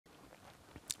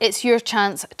It's your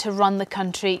chance to run the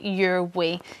country your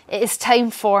way. It is time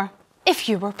for If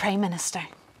You Were Prime Minister.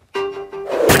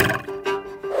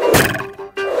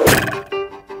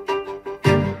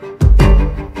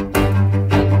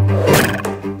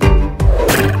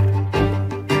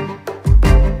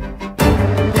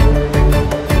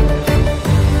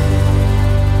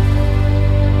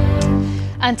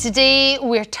 And today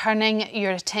we're turning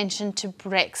your attention to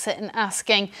Brexit and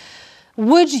asking,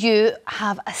 would you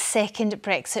have a second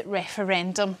Brexit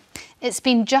referendum? It's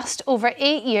been just over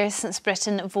 8 years since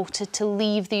Britain voted to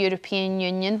leave the European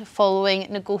Union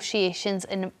following negotiations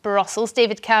in Brussels.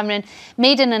 David Cameron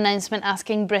made an announcement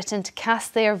asking Britain to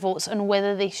cast their votes on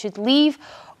whether they should leave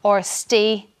or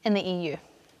stay in the EU.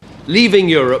 Leaving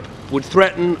Europe would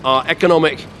threaten our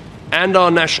economic and our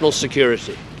national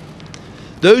security.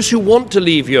 Those who want to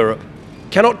leave Europe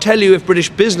cannot tell you if British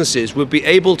businesses would be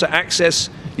able to access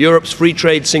Europe's free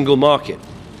trade single market,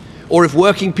 or if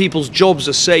working people's jobs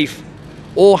are safe,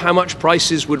 or how much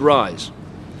prices would rise.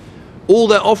 All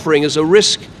they're offering is a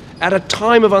risk at a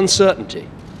time of uncertainty,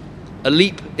 a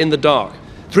leap in the dark.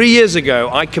 3 years ago,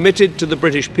 I committed to the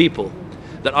British people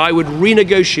that I would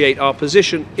renegotiate our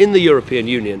position in the European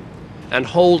Union and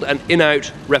hold an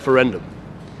in-out referendum.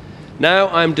 Now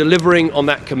I am delivering on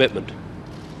that commitment.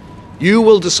 You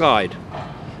will decide,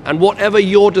 and whatever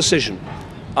your decision,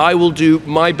 I will do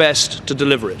my best to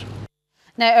deliver it.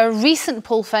 Now, a recent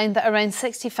poll found that around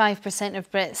 65% of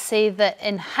Brits say that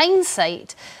in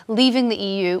hindsight, leaving the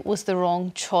EU was the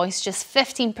wrong choice. Just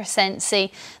 15%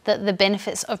 say that the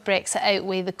benefits of Brexit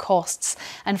outweigh the costs.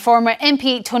 And former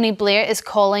MP Tony Blair is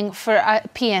calling for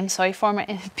former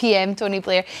PM Tony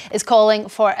Blair is calling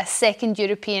for a second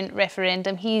European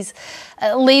referendum. He's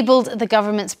labelled the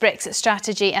government's Brexit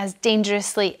strategy as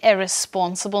dangerously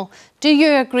irresponsible. Do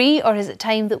you agree, or is it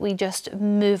time that we just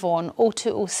move on?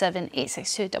 0207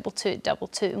 862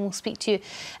 2222, and we'll speak to you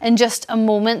in just a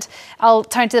moment. I'll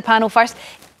turn to the panel first.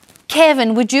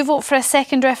 Kevin, would you vote for a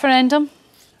second referendum?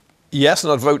 Yes,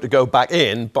 and I'd vote to go back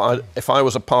in, but if I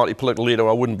was a party political leader,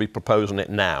 I wouldn't be proposing it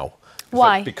now.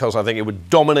 Why? Because I think it would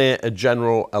dominate a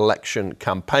general election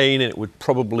campaign, and it would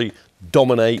probably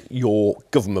dominate your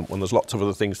government when there's lots of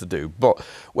other things to do. But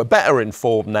we're better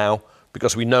informed now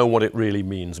because we know what it really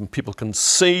means, and people can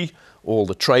see all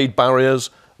the trade barriers.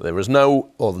 There is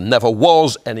no, or never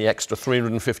was, any extra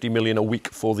 350 million a week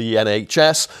for the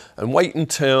NHS, and wait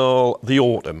until the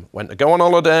autumn. When to go on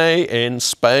holiday in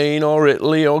Spain or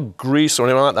Italy or Greece or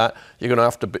anything like that, you're going to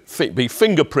have to be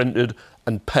fingerprinted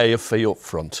and pay a fee up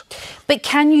front. But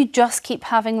can you just keep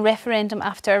having referendum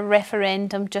after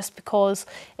referendum just because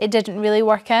it didn't really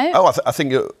work out? Oh, I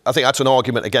think that's an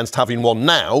argument against having one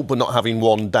now, but not having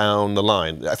one down the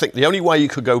line. I think the only way you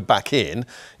could go back in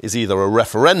is either a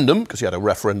referendum, because you had a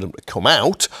referendum to come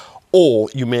out, or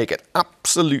you make it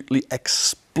absolutely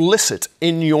explicit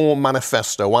in your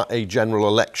manifesto at a general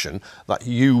election that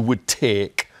you would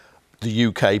take the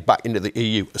UK back into the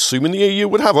EU, assuming the EU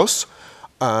would have us.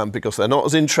 Because they're not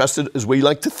as interested as we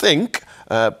like to think.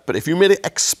 But if you made it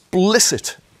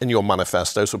explicit in your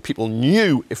manifesto so people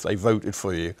knew if they voted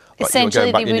for you, essentially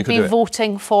you they would be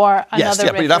voting for another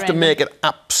referendum. But you'd have to make it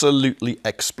absolutely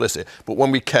explicit. But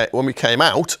when we came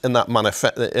out in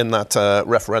that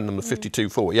referendum of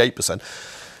 52-48%,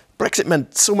 Brexit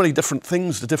meant so many different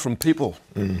things to different people.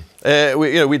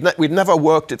 We'd never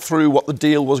worked it through what the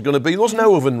deal was going to be. There was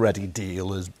no oven-ready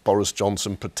deal, as Boris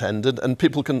Johnson pretended, and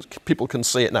people can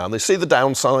see it now. They see the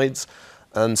downsides,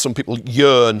 and some people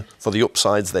yearn for the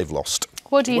upsides they've lost.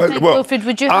 What do you think, Wilfred?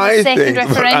 Would you have a second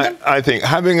referendum? I think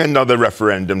having another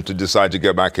referendum to decide to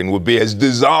go back in would be as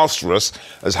disastrous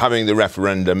as having the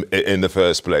referendum in the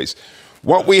first place.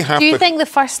 Do you think the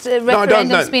first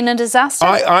referendum's been a disaster?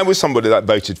 I was somebody that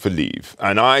voted for leave,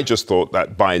 and I just thought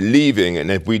that by leaving,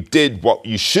 and if we did what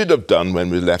you should have done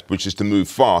when we left, which is to move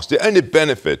fast, the only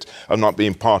benefit of not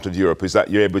being part of Europe is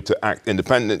that you're able to act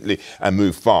independently and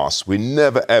move fast. We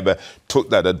never, ever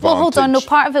took that advantage. Well, hold on, no,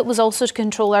 part of it was also to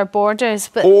control our borders.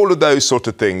 But all of those sort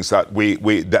of things that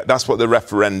that's what the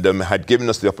referendum had given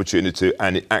us the opportunity to,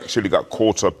 and it actually got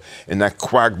caught up in that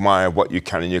quagmire of what you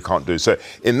can and you can't do. So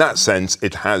in that sense,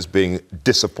 it has been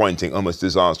disappointing, almost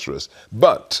disastrous.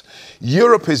 But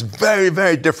Europe is very,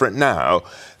 very different now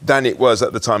than it was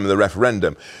at the time of the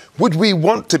referendum. Would we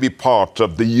want to be part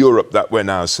of the Europe that we're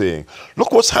now seeing?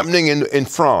 Look what's happening in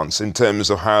France in terms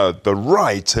of how the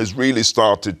right has really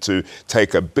started to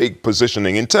take a big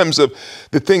positioning in terms of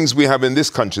the things we have in this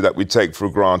country that we take for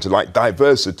granted, like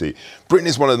diversity. Britain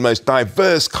is one of the most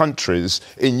diverse countries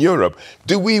in Europe.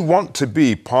 Do we want to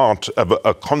be part of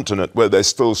a continent where they're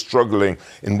still struggling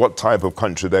in what type of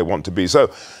country they want to be?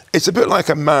 So It's a bit like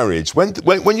a marriage.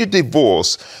 When you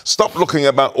divorce, stop looking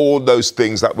about all those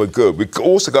things that were good. We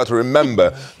also got to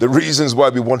remember the reasons why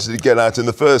we wanted to get out in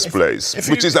the first place,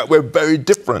 which is that we're very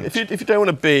different. If you don't want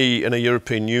to be in a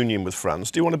European Union with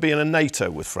France, do you want to be in a NATO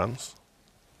with France?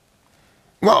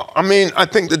 Well, I mean, I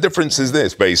think the difference is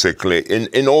this, basically.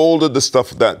 In all of the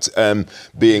stuff that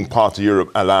being part of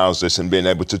Europe allows us and being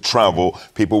able to travel,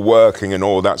 people working and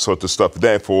all that sort of stuff,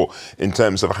 therefore, in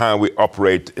terms of how we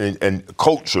operate and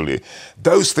culturally,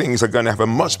 those things are going to have a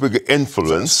much bigger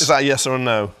influence. Is that a yes or a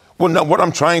no? Well, no, what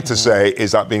I'm trying to say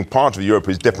is that being part of Europe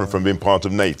is different from being part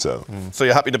of NATO. So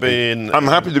you're happy to be in... I'm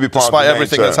happy to be part of NATO. Despite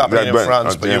everything that's happening in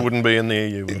France, but you wouldn't be in the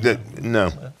EU?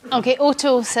 No. OK,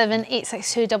 0207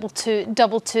 862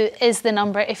 2222 is the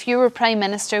number. If you were Prime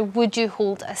Minister, would you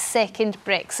hold a second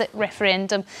Brexit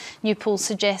referendum? New polls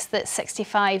suggest that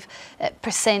 65%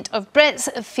 of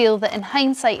Brits feel that in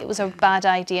hindsight it was a bad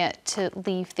idea to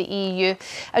leave the EU.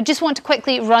 I just want to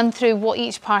quickly run through what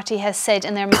each party has said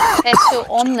in their manifesto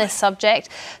on this subject.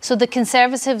 So the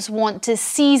Conservatives want to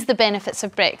seize the benefits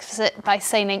of Brexit by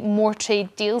signing more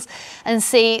trade deals and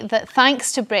say that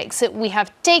thanks to Brexit we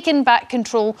have taken back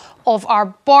control of our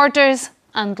borders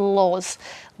and laws.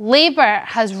 Labour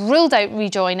has ruled out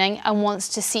rejoining and wants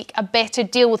to seek a better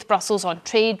deal with Brussels on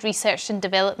trade, research and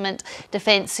development,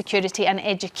 defence, security and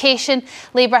education.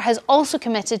 Labour has also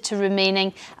committed to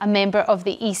remaining a member of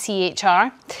the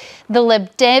ECHR. The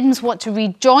Lib Dems want to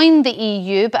rejoin the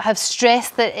EU but have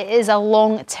stressed that it is a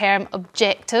long-term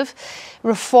objective.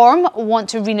 Reform want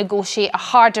to renegotiate a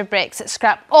harder Brexit,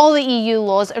 scrap all the EU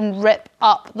laws and rip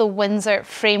up the Windsor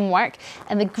framework.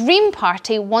 And the Green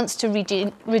Party wants to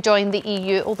rejoin the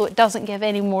EU, although it doesn't give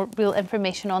any more real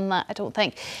information on that, I don't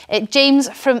think. James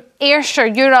from Ayrshire,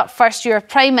 you're up first. You're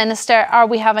Prime Minister. Are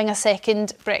we having a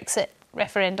second Brexit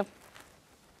referendum?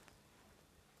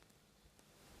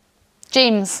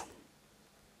 James.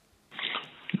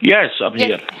 Yes, I'm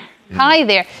here. Hi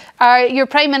there. You're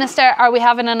Prime Minister. Are we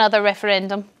having another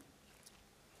referendum?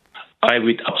 I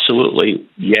would absolutely,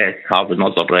 yes, have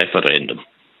another referendum.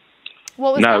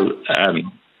 What was that?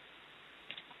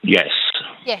 Yes.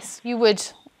 Yes, you would.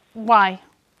 Why?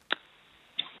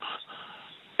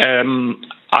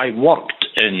 I worked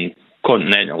in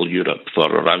continental Europe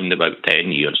for around about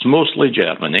 10 years, mostly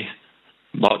Germany,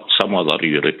 but some other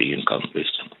European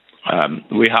countries.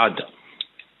 We had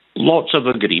lots of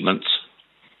agreements.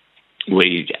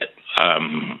 We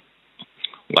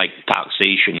like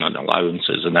taxation and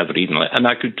allowances and everything, and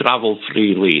I could travel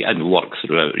freely and work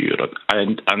throughout Europe,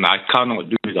 and I cannot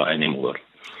do that anymore.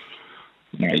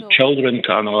 My children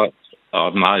cannot,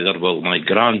 or neither will my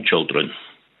grandchildren.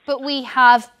 But we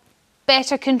have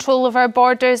better control of our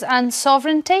borders and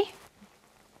sovereignty?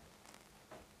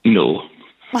 No.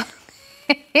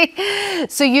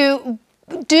 So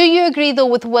do you agree though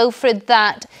with Wilfred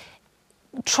that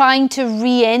trying to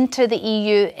re-enter the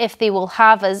EU, if they will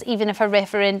have us, even if a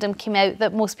referendum came out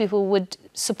that most people would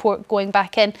support going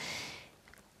back in,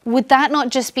 would that not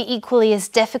just be equally as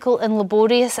difficult and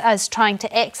laborious as trying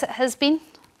to exit has been?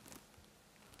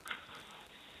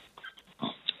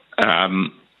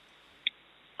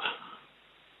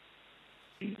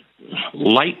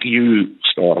 Like you,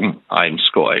 Storm, I'm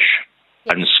Scottish,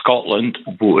 yes. And Scotland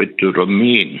voted to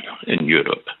remain in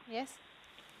Europe. Yes.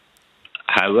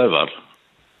 However,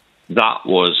 that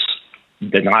was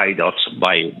denied us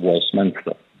by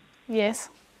Westminster. Yes.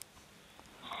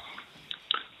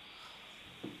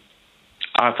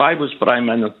 If I was Prime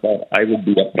Minister, I would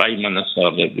be a Prime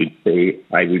Minister that would say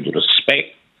I would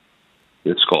respect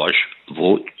the Scottish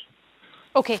vote.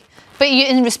 OK, but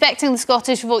in respecting the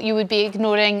Scottish vote, you would be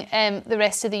ignoring the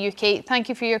rest of the UK. Thank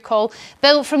you for your call.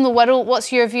 Bill from the Wirral,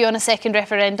 what's your view on a second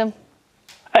referendum?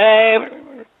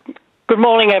 Good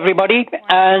morning, everybody.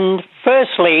 And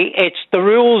firstly, it's the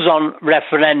rules on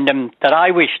referendum that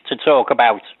I wish to talk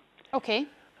about. OK.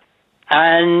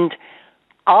 And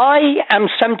I am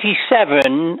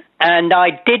 77, and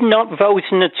I did not vote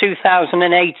in the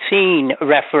 2018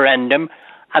 referendum,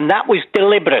 and that was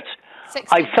deliberate. 16.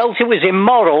 I felt it was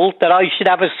immoral that I should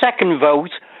have a second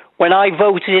vote when I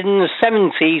voted in the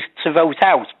 70s to vote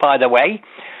out, by the way.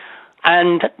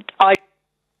 And I,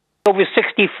 over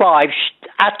 65,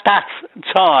 at that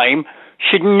time,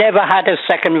 should never had a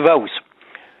second vote.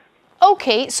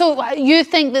 OK, so you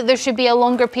think that there should be a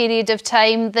longer period of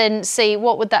time than, say,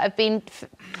 what would that have been,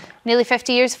 nearly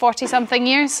 50 years, 40-something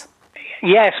years?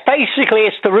 Yes, basically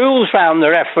it's the rules around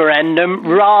the referendum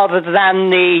rather than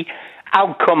the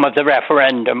outcome of the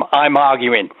referendum, I'm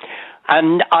arguing.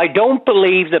 And I don't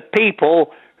believe that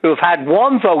people who have had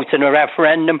one vote in a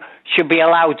referendum should be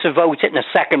allowed to vote in a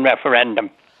second referendum.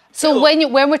 So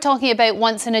when we're talking about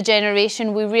once in a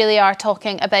generation, we really are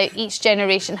talking about each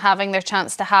generation having their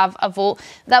chance to have a vote.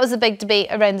 That was a big debate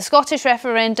around the Scottish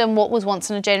referendum. What was once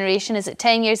in a generation? Is it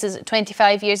 10 years? Is it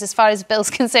 25 years? As far as Bill's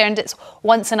concerned, it's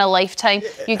once in a lifetime.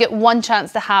 You get one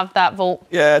chance to have that vote.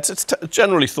 Yeah, it's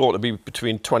generally thought to be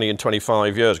between 20 and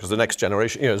 25 years, because the next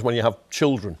generation, is when you have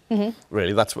children.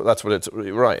 Really, that's what it's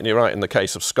right. And you're right. In the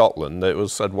case of Scotland, it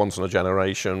was said once in a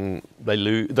generation they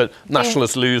lose, the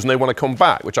nationalists lose, and they want to come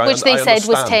back, which they said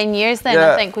was 10 years then,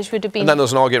 I think, which would have been... And then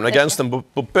there's an argument against them.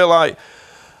 But Bill,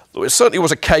 it certainly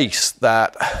was a case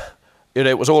that,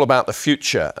 it was all about the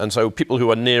future. And so people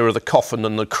who are nearer the coffin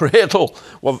than the cradle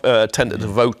tended to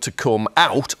vote to come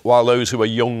out, while those who are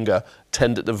younger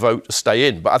tended to vote to stay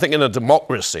in. But I think in a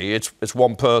democracy, it's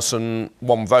one person,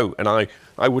 one vote. And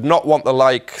I would not want the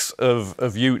likes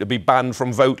of you to be banned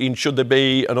from voting should there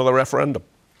be another referendum.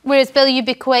 Whereas, Bill, you'd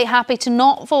be quite happy to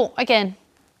not vote again?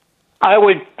 I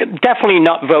would definitely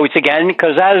not vote again,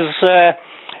 because as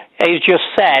he's just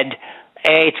said,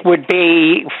 it would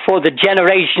be for the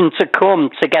generation to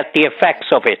come to get the effects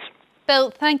of it.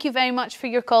 Bill, thank you very much for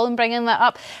your call and bringing that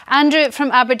up. Andrew from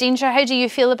Aberdeenshire, how do you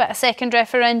feel about a second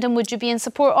referendum? Would you be in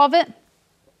support of it?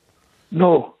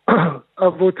 No, I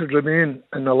voted Remain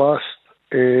in the last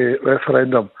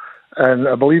referendum, and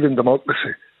I believe in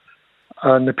democracy.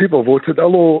 And the people voted,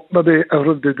 although maybe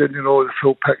everybody didn't know the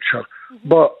full picture.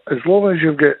 But as long as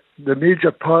you've got the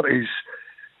major parties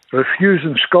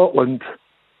refusing Scotland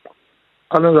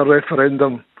another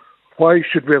referendum, why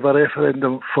should we have a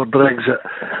referendum for Brexit?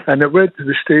 And it went to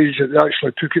the stage that they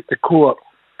actually took it to court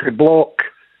to block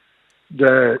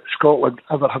Scotland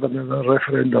ever having another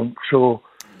referendum. So,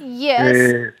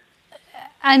 yes.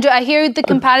 Andrew, I hear the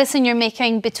comparison you're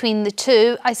making between the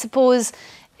two. I suppose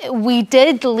we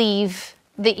did leave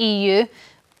the EU,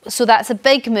 so that's a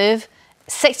big move.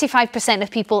 65% of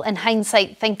people in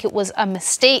hindsight think it was a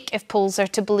mistake, if polls are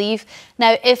to believe.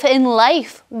 Now, if in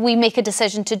life we make a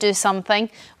decision to do something,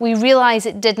 we realise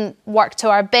it didn't work to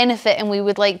our benefit and we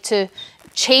would like to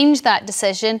change that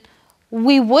decision,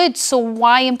 we would. So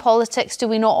why in politics do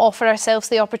we not offer ourselves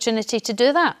the opportunity to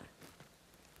do that?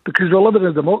 Because we're living in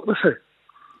a democracy.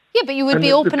 Yeah, but you would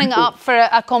be opening it up for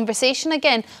a conversation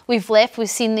again. We've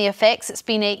seen the effects. It's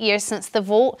been 8 years since the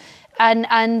vote,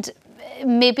 and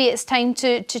maybe it's time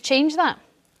to change that.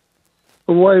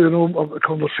 Well, why are they not having a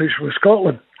conversation with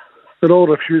Scotland? They're all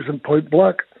refusing point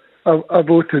blank. I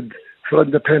voted for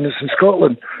independence in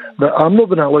Scotland, but I'm not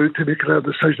been allowed to make a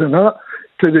decision on that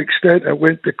to the extent it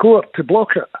went to court to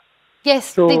block it.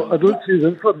 Yes. So I don't see the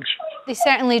influence. They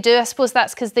certainly do. I suppose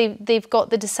that's because they've got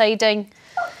the deciding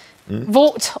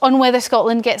vote on whether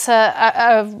Scotland gets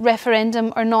a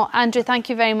referendum or not. Andrew, thank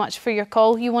you very much for your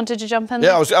call. You wanted to jump in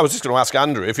there? Yeah, I was just going to ask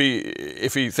Andrew if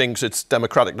he thinks it's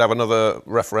democratic to have another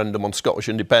referendum on Scottish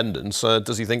independence.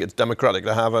 Does he think it's democratic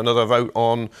to have another vote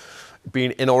on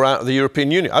being in or out of the European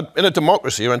Union? In a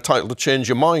democracy, you're entitled to change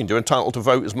your mind. You're entitled to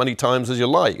vote as many times as you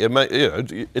like.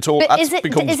 It's all becomes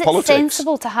politics. Is it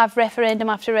sensible to have referendum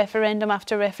after referendum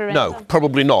after referendum? No,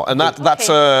 probably not. And that's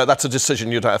a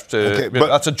decision you'd have to.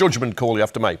 That's a judgment call you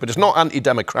have to make. But it's not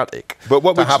anti-democratic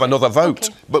to have another vote.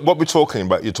 Okay. But what you're talking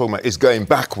about is going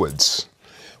backwards.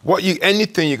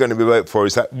 Anything you're going to be voting for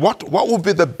is that what would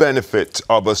be the benefit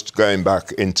of us going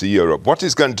back into Europe? What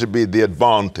is going to be the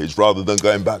advantage rather than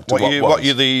going back to what was?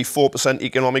 The 4%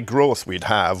 economic growth we'd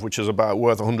have, which is about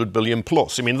worth 100 billion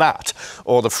plus. You mean that?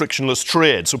 Or the frictionless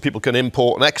trade so people can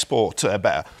import and export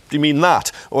better? Do you mean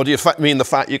that? Or do you mean the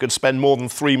fact you could spend more than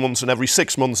 3 months in every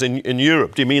 6 months in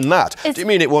Europe? Do you mean that? Do you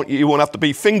mean you won't have to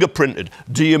be fingerprinted?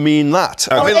 Do you mean that?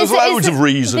 I mean, there's loads of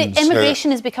reasons. Immigration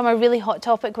has become a really hot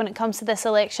topic when it comes to this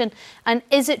election. And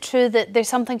is it true that there's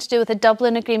something to do with the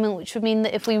Dublin Agreement, which would mean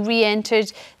that if we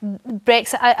re-entered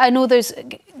Brexit, I know there's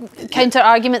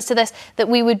counter-arguments to this, that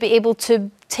we would be able to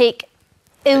take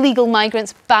illegal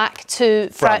migrants back to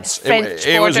France. French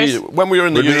borders. When we were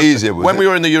in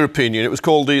the European Union, it was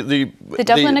called the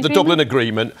Dublin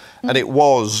Agreement, and it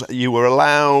was you were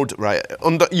allowed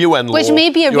under UN law. Which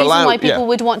may be a reason why people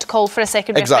would want to call for a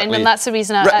second referendum. That's the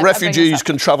reason. Refugees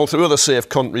can travel through other safe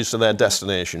countries to their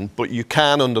destination, but you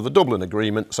can under the Dublin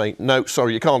Agreement say no,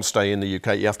 sorry, you can't stay in the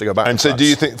UK. You have to go back. And so, do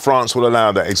you think France will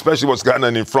allow that? Especially what's going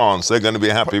on in France, they're going to be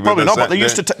happy with probably not. But they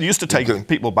used to take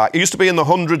people back. It used to be in the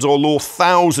hundreds or low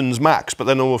thousands max, but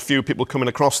then there were a few people coming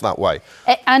across that way.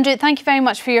 Andrew, thank you very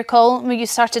much for your call. You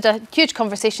started a huge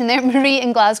conversation there. Marie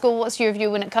in Glasgow, what's your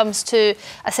view when it comes to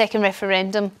a second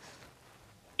referendum?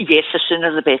 Yes, the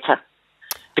sooner the better,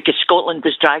 because Scotland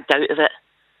was dragged out of it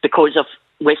because of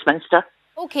Westminster.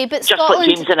 Okay, but just like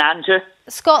James and Andrew.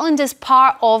 Scotland is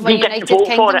part of a United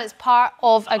Kingdom. It's part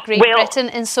of a Great Britain,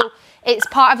 and so It's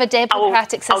part of a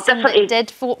democratic system that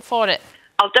did vote for it.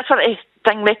 I'll definitely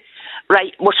think me.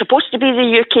 Right, we're supposed to be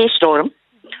the UK storm,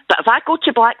 but if I go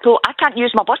to Blackpool, I can't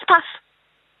use my bus pass.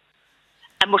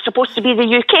 And we're supposed to be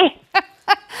the UK.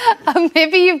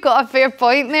 Maybe you've got a fair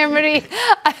point there, Marie.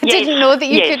 I didn't know that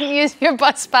you couldn't use your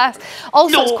bus pass.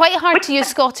 Also, it's quite hard to use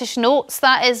Scottish notes.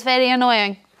 That is very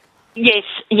annoying. Yes.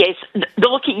 They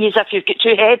look at you as if you've got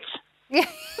two heads.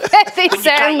 They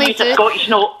certainly do. Scottish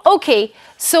note. Okay,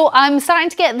 so I'm starting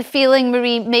to get the feeling,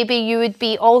 Marie, maybe you would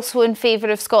be also in favour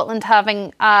of Scotland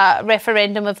having a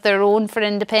referendum of their own for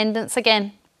independence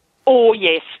again. Oh,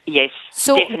 yes,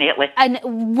 so, definitely. And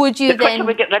would you the quicker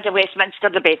we get rid of Westminster,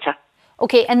 the better.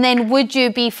 Okay, and then would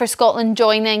you be for Scotland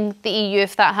joining the EU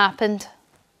if that happened?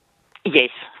 Yes.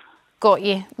 Got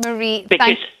you. Marie,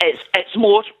 because it's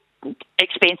more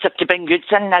expensive to bring goods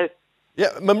in now.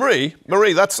 Yeah, Marie,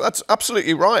 that's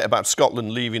absolutely right about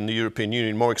Scotland leaving the European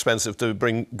Union, more expensive to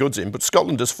bring goods in, but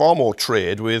Scotland does far more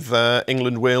trade with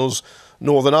England, Wales,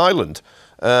 Northern Ireland.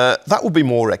 That would be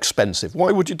more expensive.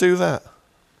 Why would you do that?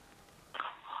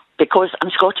 Because I'm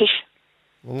Scottish.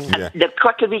 Yeah. The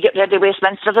quicker we get rid of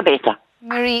Westminster, the better.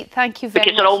 Marie, thank you very much.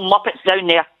 Because they're all muppets down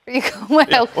there.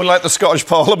 Well, unlike the Scottish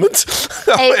Parliament.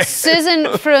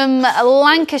 Susan from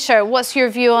Lancashire, what's your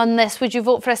view on this? Would you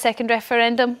vote for a second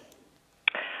referendum?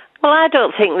 Well, I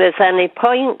don't think there's any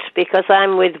point because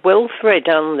I'm with Wilfred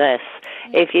on this.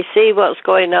 If you see what's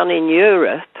going on in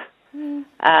Europe,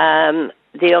 the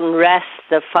unrest,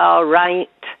 the far right,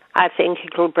 I think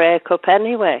it'll break up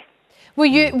anyway. Were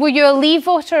you a Leave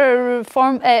voter or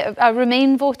a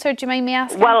Remain voter, do you mind me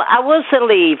asking? Well, I was a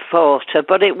Leave voter,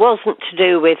 but it wasn't to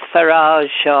do with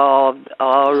Farage or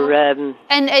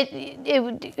And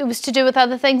it was to do with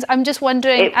other things. I'm just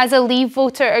wondering, as a Leave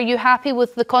voter, are you happy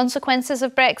with the consequences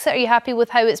of Brexit? Are you happy with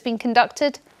how it's been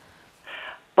conducted?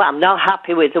 Well, I'm not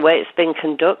happy with the way it's been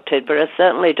conducted, but I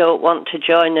certainly don't want to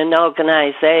join an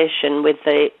organisation with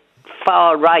the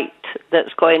far right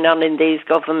that's going on in these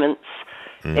governments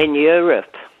in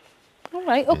Europe. All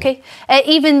right, okay.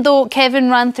 Even though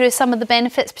Kevin ran through some of the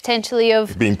benefits potentially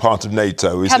of being part of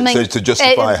NATO, is it to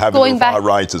justify having the far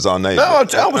right as our neighbour? No,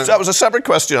 that was a separate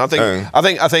question. I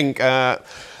think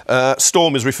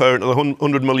Storm is referring to the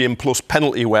 100 million plus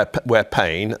penalty we're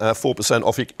paying, 4%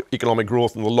 off economic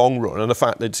growth in the long run, and the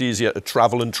fact that it's easier to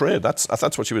travel and trade. That's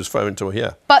what she was referring to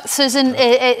here. But Susan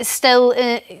is still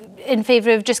in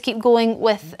favour of just keep going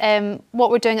with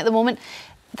what we're doing at the moment.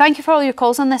 Thank you for all your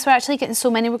calls on this. We're actually getting so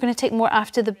many. We're going to take more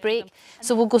after the break.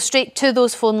 So we'll go straight to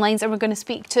those phone lines and we're going to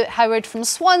speak to Howard from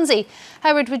Swansea.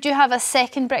 Howard, would you have a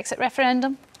second Brexit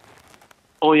referendum?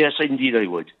 Oh, yes, indeed I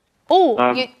would.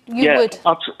 Oh, you would?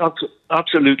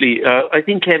 Absolutely. I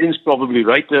think Kevin's probably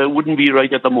right. Wouldn't be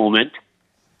right at the moment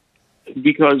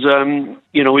because,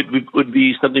 it would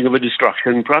be something of a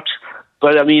distraction, perhaps.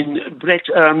 But, I mean,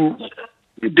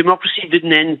 democracy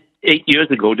didn't end 8 years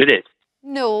ago, did it?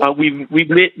 No.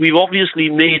 We've obviously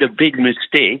made a big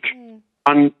mistake,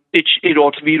 and it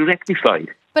ought to be rectified.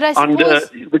 But I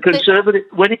suppose the Conservative,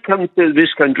 when it comes to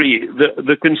this country,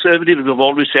 the Conservatives have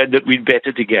always said that we're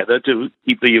better together to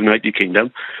keep the United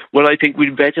Kingdom. Well, I think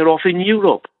we're better off in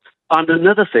Europe. And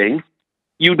another thing,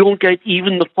 you don't get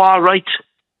even the far right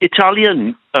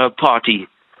Italian party.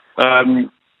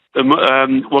 What's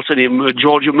her name?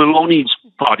 Giorgia Meloni's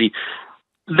party.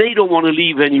 They don't want to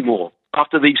leave anymore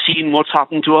after they've seen what's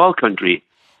happened to our country.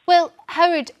 Well,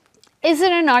 Howard, is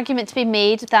there an argument to be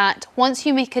made that once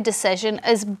you make a decision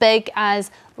as big as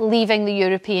leaving the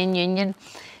European Union,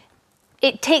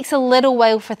 it takes a little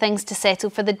while for things to settle,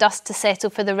 for the dust to settle,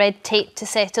 for the red tape to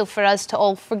settle, for us to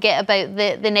all forget about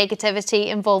the negativity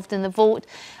involved in the vote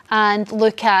and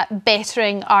look at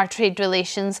bettering our trade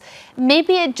relations?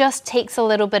 Maybe it just takes a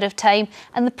little bit of time.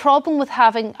 And the problem with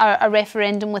having a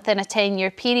referendum within a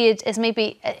 10-year period is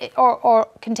maybe, or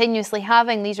continuously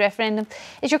having these referendums,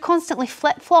 is you're constantly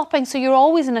flip-flopping. So you're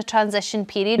always in a transition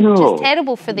period, which is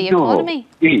terrible for the economy.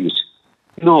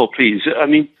 No, please. I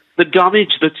mean, the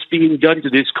damage that's being done to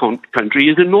this country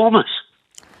is enormous.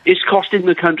 It's costing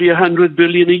the country $100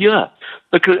 billion a year.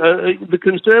 The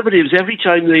Conservatives, every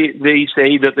time they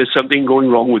say that there's something going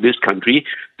wrong with this country,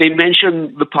 they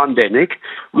mention the pandemic,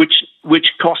 which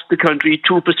cost the country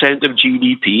 2% of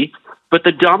GDP. But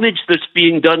the damage that's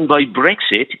being done by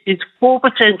Brexit is 4%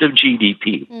 of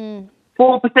GDP.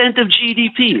 4% of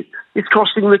GDP. It's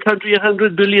costing the country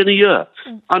 $100 billion a year.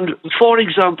 And for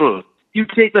example, you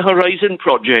take the Horizon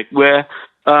project where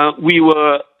we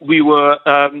were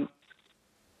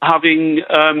having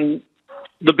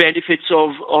the benefits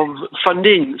of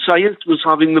funding. Science was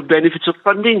having the benefits of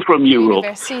funding from Europe.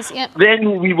 Yep.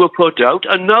 Then we were put out,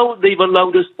 and now they've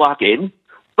allowed us back in,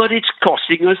 but it's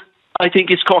costing us I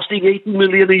think it's costing 80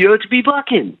 million a year to be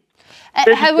back in.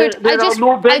 Howard, there are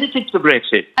no benefits to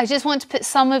Brexit. I just want to put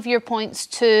some of your points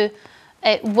to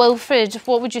Wilfred.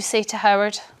 What would you say to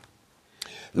Howard?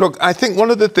 Look, I think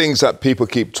one of the things that people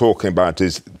keep talking about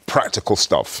is practical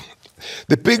stuff.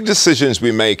 The big decisions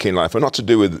we make in life are not to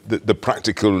do with the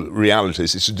practical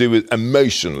realities, it's to do with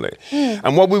emotionally.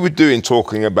 And what we were doing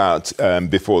talking about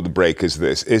before the break is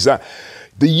this, is that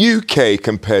the UK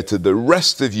compared to the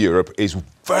rest of Europe is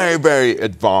very, very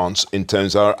advanced in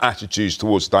terms of our attitudes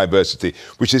towards diversity,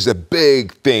 which is a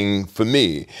big thing for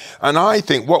me. And I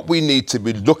think what we need to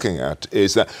be looking at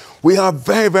is that we are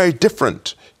very, very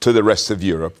different to the rest of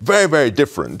Europe. Very, very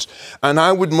different. And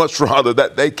I would much rather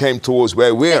that they came towards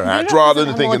where we're at, rather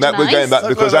than thinking that we're going back,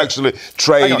 because actually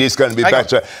trade is going to be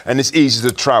better and it's easy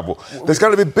to travel. There's got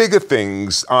to be bigger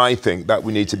things, I think, that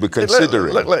we need to be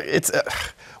considering. Look, it's...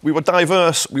 We were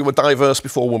diverse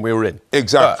before when we were in.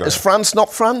 Exactly. Is France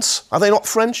not France? Are they not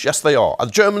French? Yes, they are. Are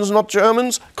the Germans not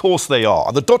Germans? Of course they are.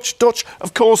 Are the Dutch Dutch?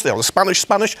 Of course they are. The Spanish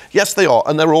Spanish? Yes, they are.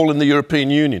 And they're all in the European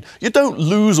Union. You don't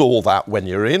lose all that when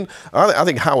you're in. I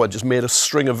think Howard just made a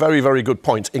string of very, very good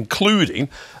points, including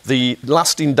the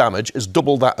lasting damage is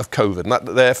double that of COVID. And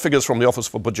they're figures from the Office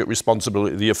for Budget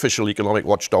Responsibility, the official economic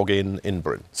watchdog in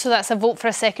Britain. So that's a vote for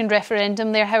a second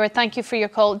referendum there, Howard. Thank you for your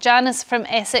call. Janice from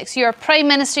Essex, you're Prime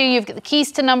Minister. You've got the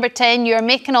keys to number 10. You're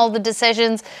making all the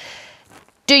decisions.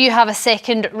 Do you have a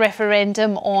second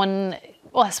referendum on,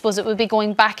 well, I suppose it would be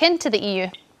going back into the EU?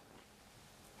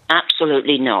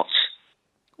 Absolutely not.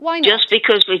 Why not? Just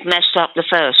because we've messed up the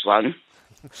first one,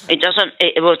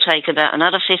 it will take about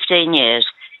another 15 years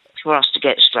for us to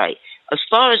get straight. As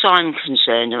far as I'm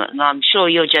concerned, and I'm sure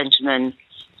your gentlemen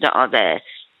that are there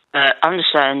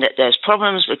understand that there's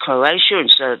problems with Croatia and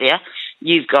Serbia.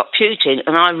 You've got Putin,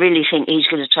 and I really think he's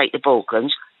going to take the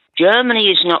Balkans. Germany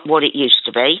is not what it used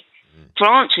to be.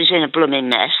 France is in a blooming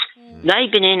mess.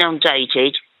 They've been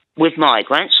inundated with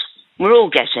migrants. We're all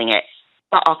getting it.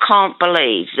 But I can't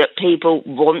believe that people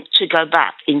want to go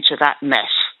back into that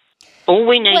mess. All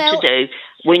we need to do,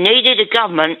 we needed a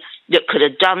government that could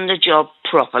have done the job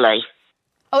properly.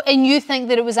 Oh, and you think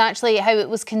that it was actually how it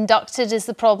was conducted is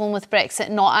the problem with Brexit,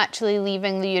 not actually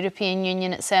leaving the European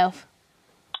Union itself?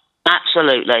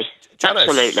 Absolutely.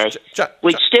 Absolutely.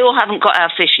 We still haven't got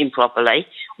our fishing properly.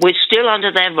 We're still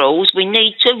under their rules. We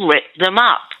need to rip them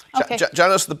up. Okay.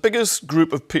 Janice, the biggest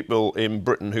group of people in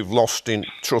Britain who've lost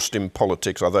trust in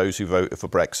politics are those who voted for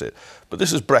Brexit. But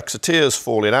this is Brexiteers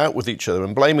falling out with each other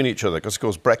and blaming each other because, of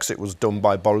course, Brexit was done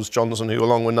by Boris Johnson, who,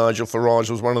 along with Nigel Farage,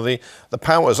 was one of the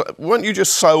powers. Weren't you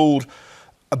just sold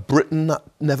a Britain that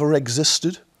never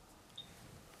existed?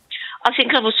 I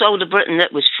think I was sold a Britain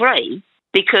that was free,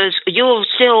 because you're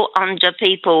still under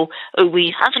people who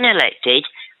we haven't elected,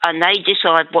 and they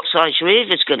decide what size your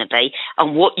river's going to be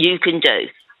and what you can do.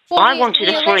 I wanted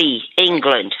a free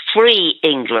England. Free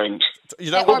England.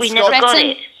 But we never got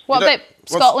it. What about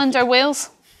Scotland or Wales?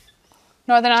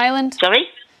 Northern Ireland? Sorry?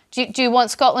 Do you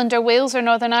want Scotland or Wales or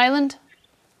Northern Ireland?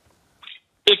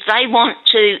 If they want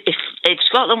to, if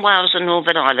Scotland, Wales and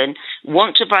Northern Ireland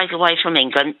want to break away from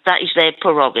England, that is their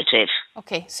prerogative.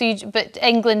 OK, but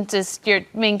England is your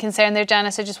main concern there,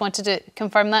 Janice. I just wanted to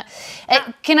confirm that.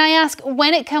 Can I ask,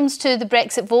 when it comes to the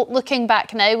Brexit vote, looking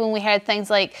back now, when we heard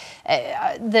things like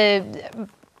the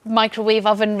microwave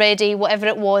oven ready, whatever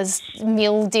it was,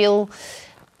 meal deal,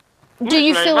 do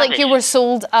you feel like you were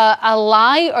sold a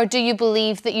lie, or do you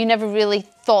believe that you never really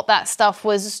thought that stuff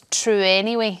was true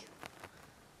anyway?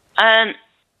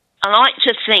 I like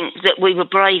to think that we were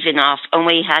brave enough and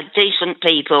we had decent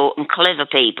people and clever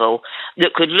people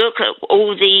that could look at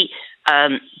all the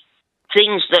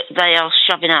things that they are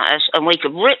shoving at us, and we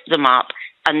could rip them up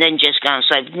and then just go and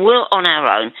say, we're on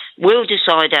our own, we'll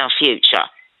decide our future.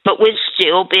 But we're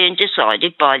still being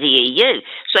decided by the EU.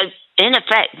 So, in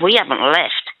effect, we haven't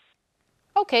left.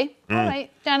 OK, all right.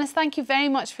 Janice, thank you very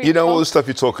much for your call. all the stuff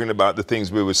you're talking about, the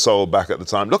things we were sold back at the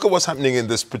time. Look at what's happening in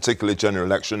this particular general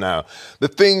election now. The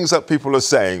things that people are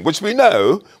saying, which we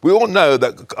all know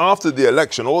that after the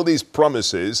election, all these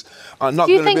promises are not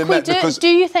going to be met. Do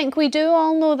you think we do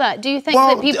all know that? Do you think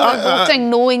that people are voting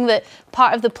knowing that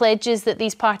part of the pledges that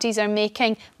these parties are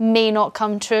making may not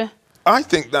come true? I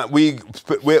think that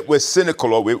we're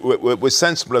cynical, or we're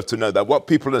sensible enough to know that what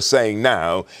people are saying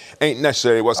now ain't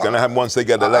necessarily what's going to happen once they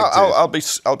get elected. I'll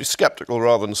be sceptical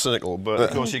rather than cynical, but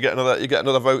of course you get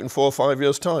another vote in 4 or 5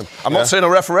 years' time. I'm not saying a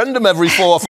referendum every 4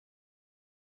 or 5